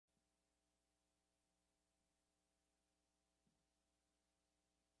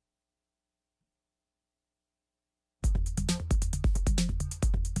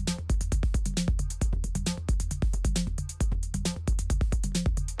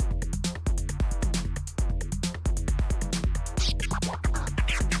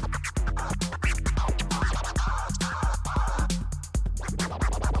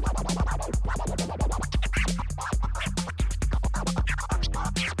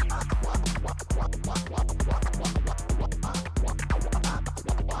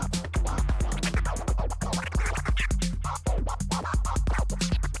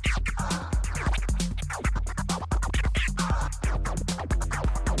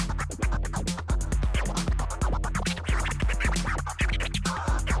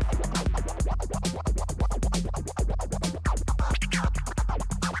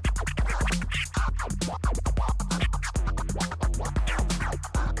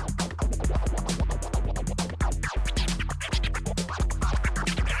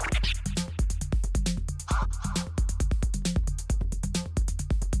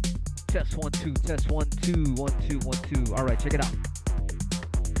Test 1 2, test 1 2, 1 2 1 2. All right, check it out.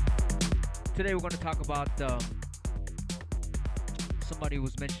 Today we're going to talk about somebody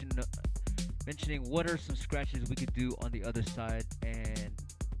was mentioning what are some scratches we could do on the other side, and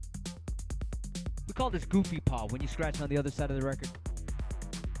we call this Goofy Paw. When you scratch on the other side of the record,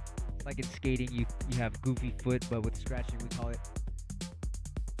 it's like in skating, you have Goofy foot, but with scratching we call it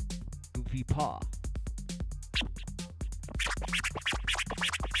Goofy Paw.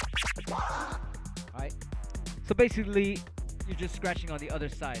 Alright, so basically you're just scratching on the other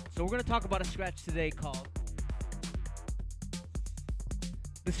side. So we're going to talk about a scratch today called,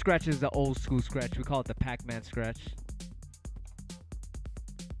 this scratch is the old school scratch. We call it the Pac Man scratch.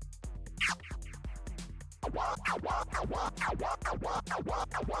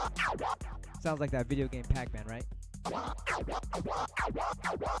 Sounds like that video game Pac Man, right?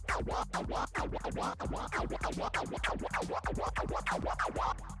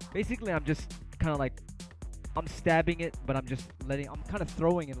 Basically, I'm just kind of like, I'm stabbing it, but I'm kind of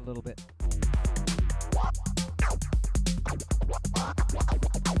throwing it a little bit.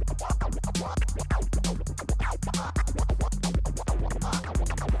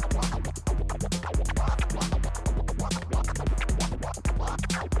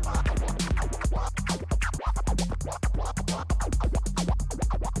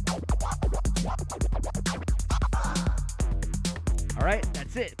 Alright,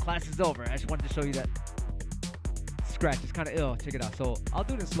 that's it. Class is over. I just wanted to show you that scratch. It's kind of ill. Check it out. So I'll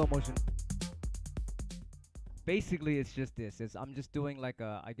do it in slow motion. Basically, it's just this. I'm just doing like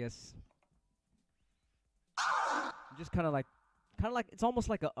a, I guess, I'm just kind of like, it's almost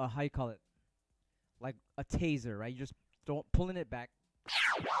like a how you call it? Like a taser, right? You just pulling it back.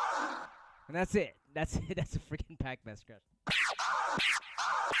 And that's it. That's it. That's a freaking Pac Man scratch.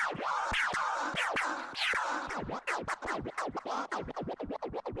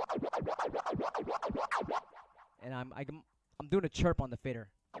 And I'm doing a chirp on the fader.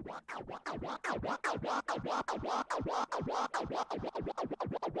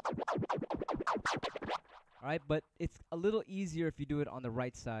 All right, but it's a little easier if you do it on the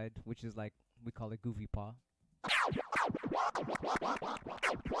right side, which is like, we call it Goofy Paw.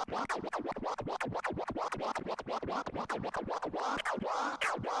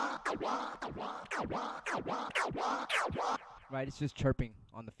 Right, it's just chirping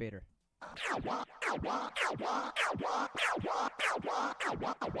on the fader.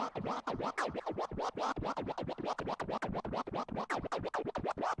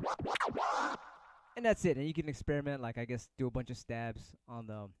 And that's it. And you can experiment, like I guess do a bunch of stabs on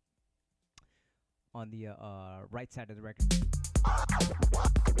the right side of the record.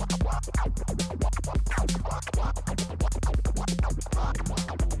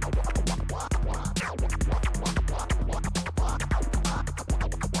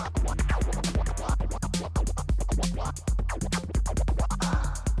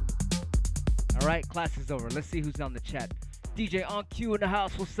 All right, class is over. Let's see who's on the chat. DJ on Q in the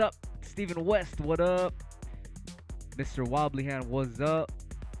house. What's up? Stephen West, what up? Mr. Wobbly Hand, what's up?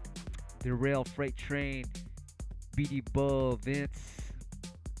 Derail Freight Train, BD Bull, Vince,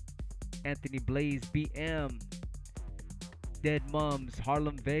 Anthony Blaze, BM, Dead Mums,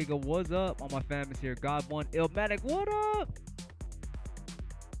 Harlem Vega, what's up? All my fam is here. God One, Illmatic, what up?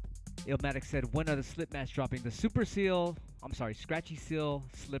 Illmatic said, when are the slip mats dropping? The Super Seal, I'm sorry, Scratchy Seal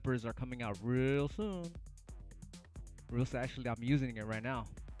slippers are coming out real soon. Real soon, actually, I'm using it right now.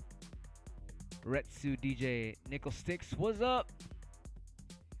 Retsu DJ Nickel Sticks, what's up?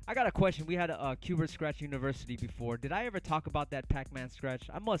 I got a question. We had a Qbert Scratch University before. Did I ever talk about that Pac Man scratch?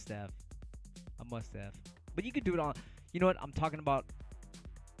 I must have. But you could do it on, you know what? I'm talking about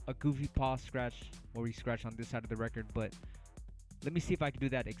a Goofy Paw scratch where we scratch on this side of the record. But let me see if I can do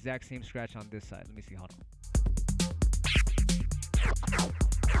that exact same scratch on this side. Let me see. Hold on.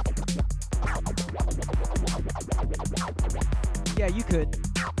 Yeah, you could.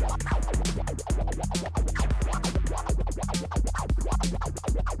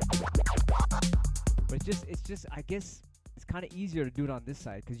 But it's just, I guess, it's kind of easier to do it on this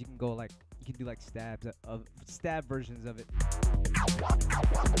side because you can go like you can do like stab versions of it.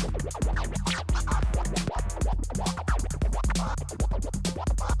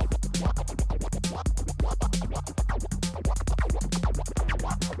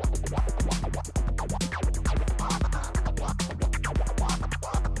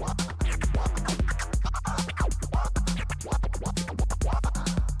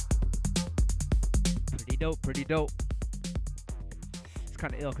 Pretty dope. It's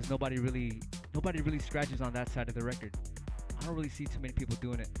kind of ill because nobody really scratches on that side of the record. I don't really see too many people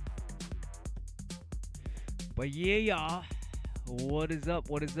doing it. But yeah, what is up?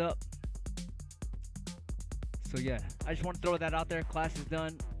 What is up? So yeah, I just want to throw that out there. Class is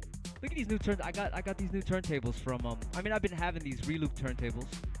done. Look at these new turns. I got these new turntables from I mean, I've been having these reloop turntables.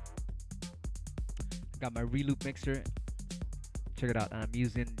 Got my reloop mixer. Check it out. And I'm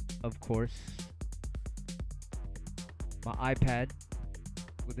using, of course, my iPad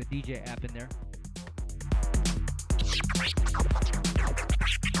with a DJ app in there.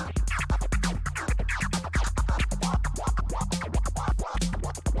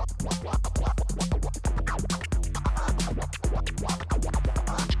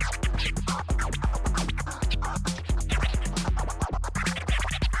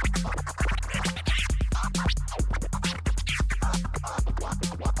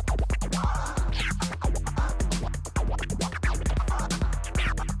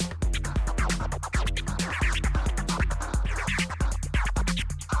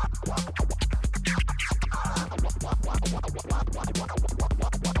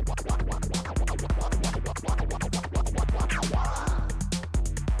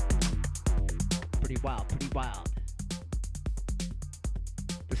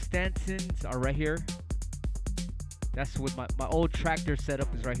 Are right here. That's what my old tractor setup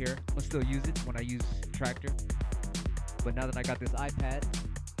is right here. I'm gonna still use it when I use tractor. But now that I got this iPad,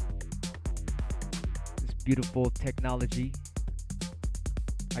 this beautiful technology,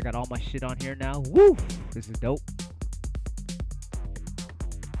 I got all my shit on here now. Woo! This is dope.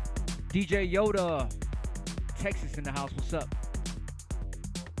 DJ Yoda, Texas in the house. What's up?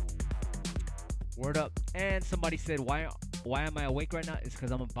 Word up. And somebody said, why am I awake right now? It's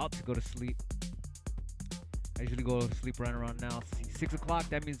because I'm about to go to sleep. I usually go to sleep right around now. 6 o'clock,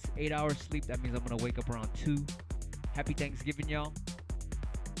 that means 8 hours sleep. That means I'm going to wake up around 2. Happy Thanksgiving, y'all.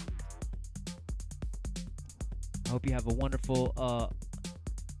 I hope you have a wonderful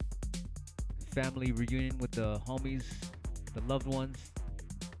family reunion with the homies, the loved ones.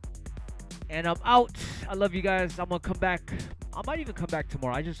 And I'm out. I love you guys. I'm going to come back. I might even come back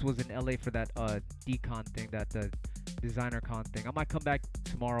tomorrow. I just was in LA for that decon thing, that designer con thing. I might come back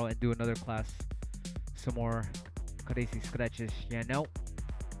tomorrow and do another class, some more crazy scratches, you know.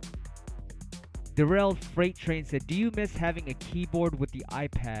 Derailed Freight Train said, do you miss having a keyboard with the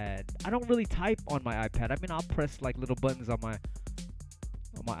iPad? I don't really type on my iPad. I mean, I'll press like little buttons on my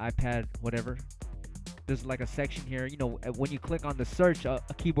iPad, whatever. There's like a section here, you know, when you click on the search, a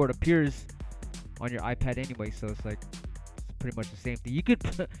keyboard appears on your iPad anyway, so it's like pretty much the same thing. You could,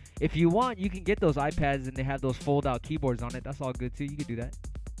 if you want, you can get those iPads and they have those fold-out keyboards on it. That's all good too. You could do that.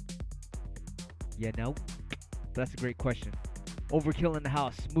 Yeah, no. That's a great question. Overkill in the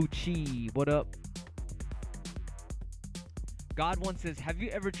house. Moochie, what up? God One says, have you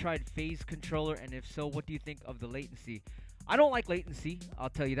ever tried phase controller? And if so, what do you think of the latency? I don't like latency. I'll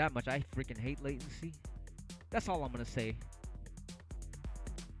tell you that much. I freaking hate latency. That's all I'm gonna say.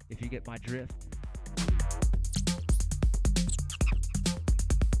 If you get my drift.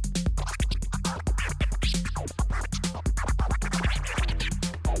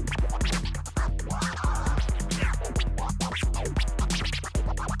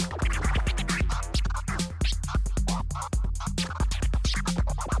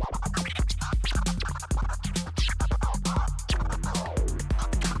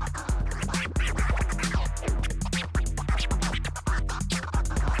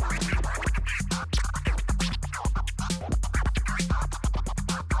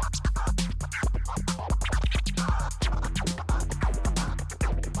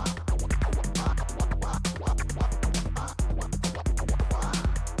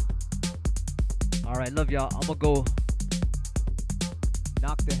 Love y'all. I'm gonna go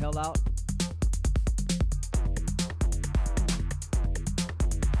knock the hell out.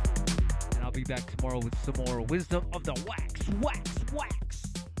 And I'll be back tomorrow with some more wisdom of the wax.